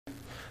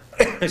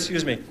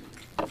excuse me,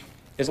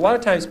 is a lot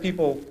of times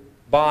people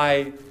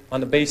buy on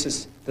the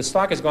basis the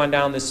stock has gone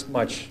down this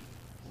much.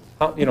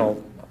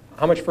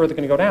 How much further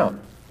can it go down?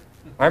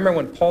 I remember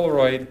when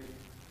Polaroid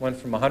went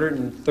from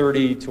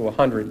 130 to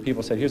 100,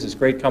 people said, here's this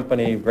great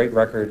company, great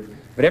record.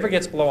 If it ever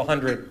gets below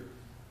 100,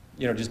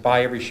 just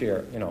buy every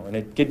share. And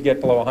it did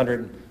get below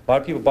 100. A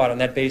lot of people bought on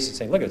that basis,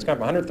 saying, look, it's gone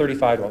from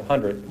 135 to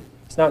 100.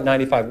 It's now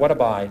 95. What a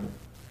buy.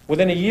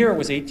 Within a year, it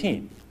was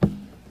 18.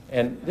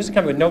 And this is a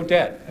company with no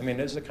debt. I mean,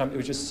 this is a company, it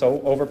was just so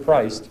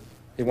overpriced,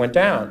 it went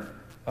down.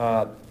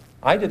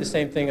 I did the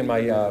same thing in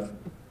my, I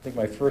think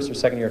my first or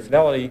second year at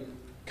Fidelity.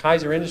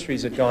 Kaiser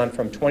Industries had gone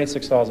from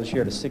 $26 a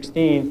share to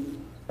 16.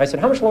 I said,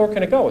 how much lower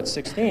can it go? It's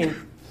 16.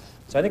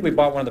 So I think we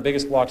bought one of the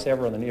biggest blocks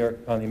ever on the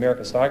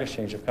American Stock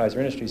Exchange of Kaiser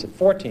Industries at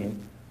 14.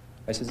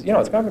 I said,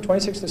 it's gone from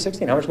 26 to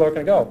 16. How much lower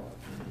can it go?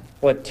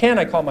 Well, at 10,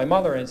 I called my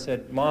mother and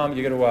said, Mom,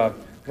 you got to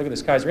look at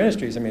this Kaiser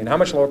Industries. I mean, how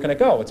much lower can it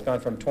go? It's gone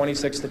from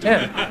 26 to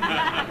 10.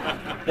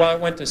 Well, it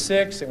went to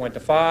 6, it went to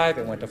 5,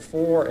 it went to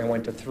 4, it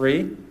went to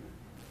 3.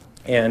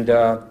 And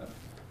now,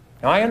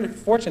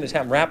 fortunately, this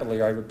happened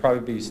rapidly, or I would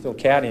probably be still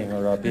caddying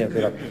or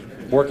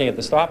working at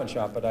the Stop and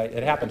Shop, but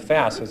it happened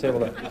fast. So I was able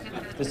to,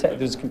 it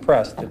was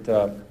compressed.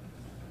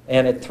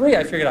 And at 3,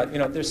 I figured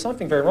out, there's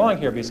something very wrong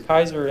here, because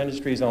Kaiser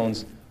Industries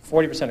owns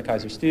 40% of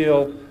Kaiser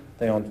Steel,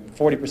 they own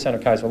 40%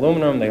 of Kaiser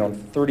Aluminum, they own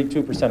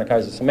 32% of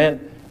Kaiser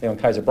Cement, they own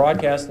Kaiser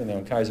Broadcasting, they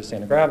own Kaiser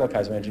Sand and Gravel,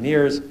 Kaiser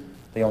Engineers,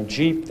 they own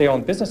Jeep, they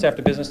own business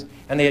after business,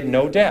 and they had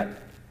no debt.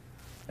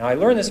 Now, I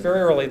learned this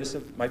very early. This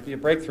might be a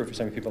breakthrough for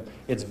some people.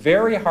 It's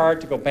very hard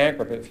to go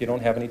bankrupt if you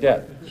don't have any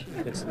debt.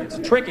 It's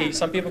tricky.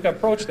 Some people can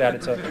approach that.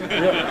 It's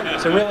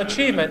a real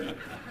achievement.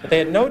 But they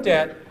had no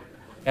debt,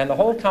 and the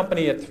whole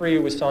company at 3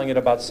 was selling at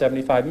about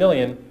 $75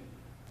 million.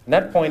 At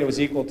that point, it was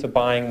equal to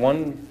buying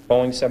one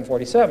Boeing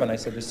 747. I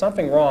said, there's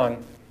something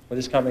wrong with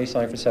this company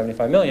selling for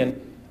 $75 million.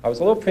 I was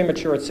a little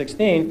premature at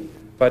 16,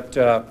 but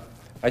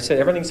I said,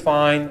 everything's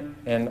fine,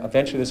 and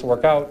eventually this will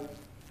work out.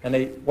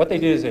 And what they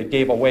did is they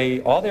gave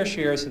away all their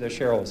shares to their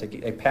shareholders.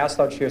 They passed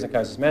out shares in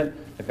Kaiser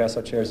Cement, they passed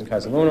out shares in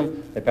Kaiser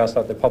Aluminum, they passed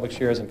out their public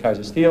shares in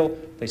Kaiser Steel,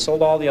 they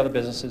sold all the other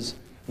businesses,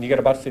 and you get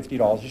about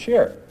 $50 a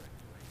share.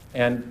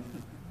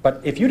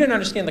 But if you didn't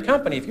understand the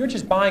company, if you're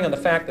just buying on the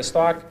fact the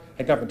stock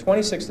had gone from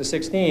 26 to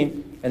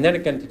 16, and then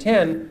it went to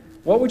 10,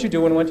 what would you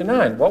do when it went to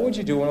 9? What would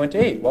you do when it went to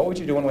 8? What would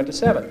you do when it went to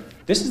 7?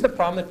 This is the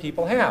problem that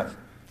people have,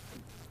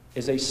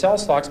 is they sell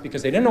stocks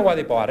because they didn't know why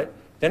they bought it,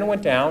 then it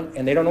went down,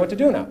 and they don't know what to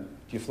do now.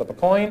 Do you flip a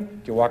coin?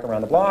 Do you walk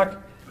around the block?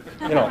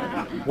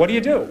 What do you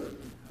do?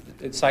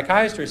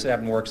 Psychiatrists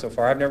haven't worked so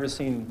far. I've never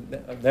seen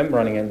them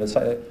running in.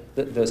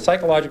 The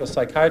Psychological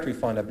Psychiatry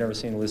Fund, I've never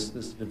seen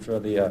listed for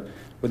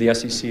with the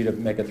SEC to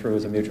make it through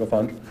as a mutual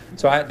fund.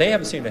 So they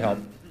haven't seemed to help.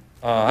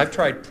 I've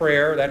tried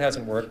prayer. That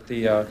hasn't worked.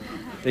 So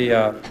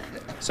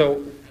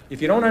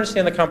if you don't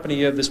understand the company,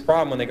 you have this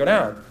problem when they go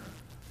down.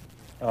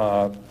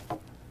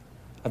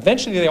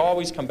 Eventually, they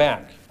always come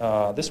back.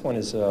 This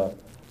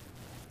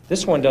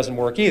one doesn't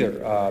work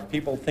either.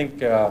 People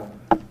think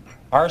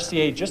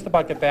RCA just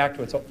about got back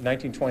to its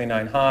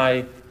 1929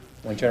 high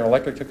when General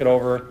Electric took it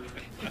over.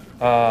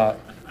 A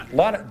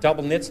lot of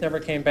double knits never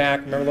came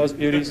back. Remember those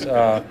beauties?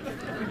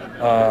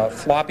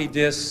 Floppy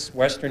disks,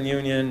 Western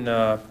Union.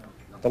 The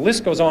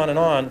list goes on and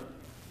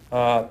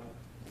on.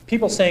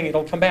 People saying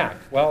it'll come back.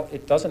 Well,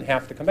 it doesn't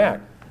have to come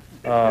back.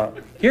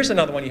 Here's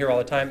another one you hear all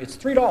the time. It's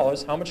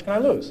 $3. How much can I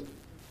lose?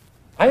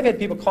 I've had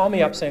people call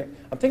me up saying,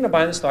 I'm thinking of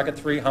buying this stock at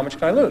 3. How much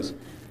can I lose?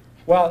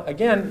 Well,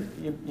 again,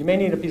 you may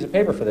need a piece of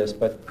paper for this,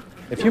 but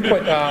if you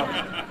put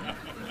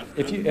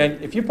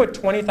if you put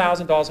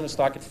 $20,000 in a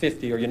stock at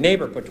 50, or your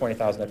neighbor put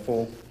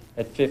 $20,000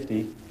 at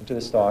 50 into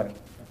the stock,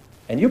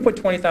 and you put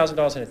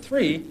 $20,000 in at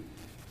 3,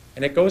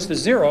 and it goes to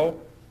 0,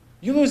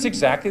 you lose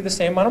exactly the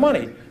same amount of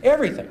money,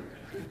 everything.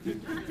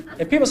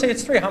 And people say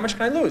it's 3. How much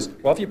can I lose?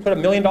 Well, if you put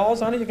 $1 million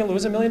on it, you can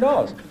lose $1 million.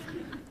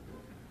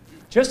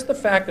 Just the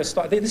fact that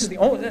stock,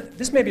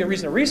 this may be a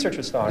reason to research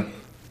a stock.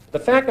 The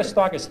fact that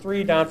stock is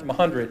 3 down from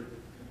 100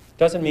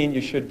 doesn't mean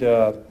you should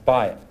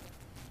buy it.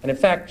 And in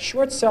fact,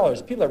 short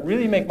sellers, people that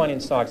really make money in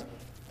stocks,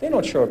 they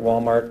don't short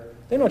Walmart,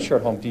 they don't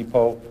short Home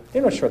Depot, they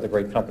don't short the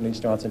great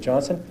companies, Johnson &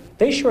 Johnson.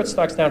 They short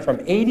stocks down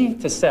from 80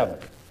 to 7.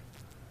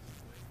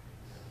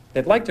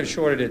 They'd like to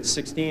short it at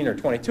 16 or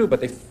 22, but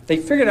they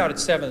figured out at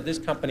 7 that this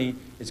company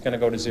is going to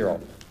go to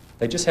 0.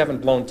 They just haven't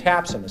blown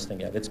taps on this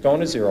thing yet. It's going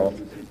to 0.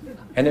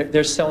 And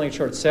they're selling it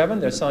short at 7,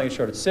 they're selling it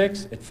short at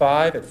 6, at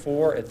 5, at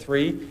 4, at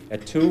 3,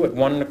 at 2, at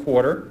 1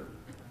 1/4.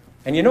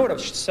 And you know to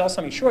sell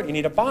something short, you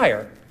need a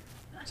buyer.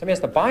 Somebody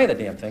has to buy the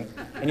damn thing.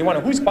 And you wonder,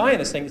 who's buying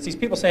this thing? It's these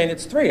people saying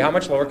it's 3. How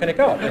much lower can it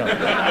go?